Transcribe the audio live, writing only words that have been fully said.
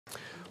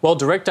Well,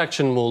 direct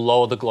action will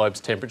lower the globe's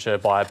temperature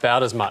by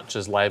about as much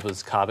as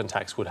Labor's carbon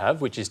tax would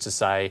have, which is to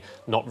say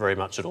not very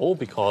much at all,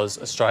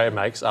 because Australia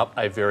makes up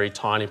a very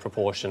tiny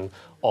proportion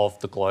of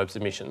the globe's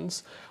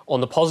emissions. On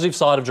the positive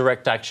side of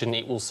direct action,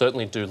 it will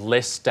certainly do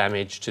less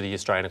damage to the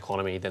Australian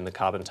economy than the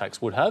carbon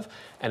tax would have,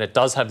 and it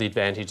does have the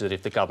advantage that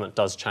if the government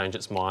does change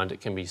its mind, it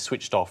can be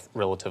switched off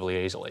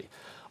relatively easily.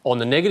 On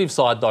the negative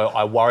side, though,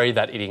 I worry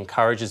that it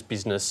encourages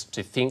business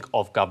to think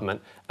of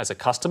government as a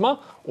customer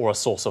or a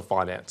source of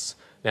finance.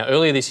 Now,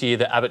 earlier this year,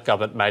 the Abbott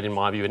government made, in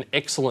my view, an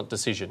excellent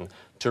decision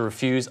to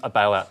refuse a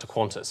bailout to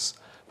Qantas.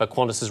 But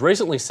Qantas has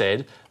recently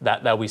said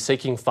that they'll be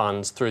seeking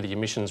funds through the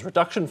Emissions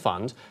Reduction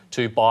Fund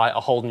to buy a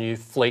whole new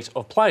fleet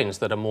of planes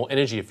that are more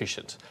energy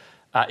efficient.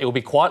 It would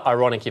be quite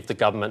ironic if the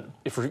government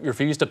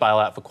refused a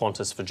bailout for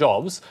Qantas for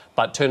jobs,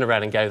 but turned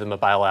around and gave them a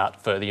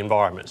bailout for the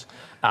environment.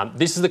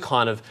 This is the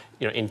kind of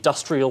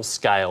industrial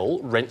scale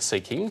rent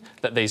seeking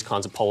that these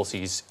kinds of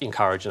policies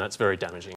encourage, and that's very damaging.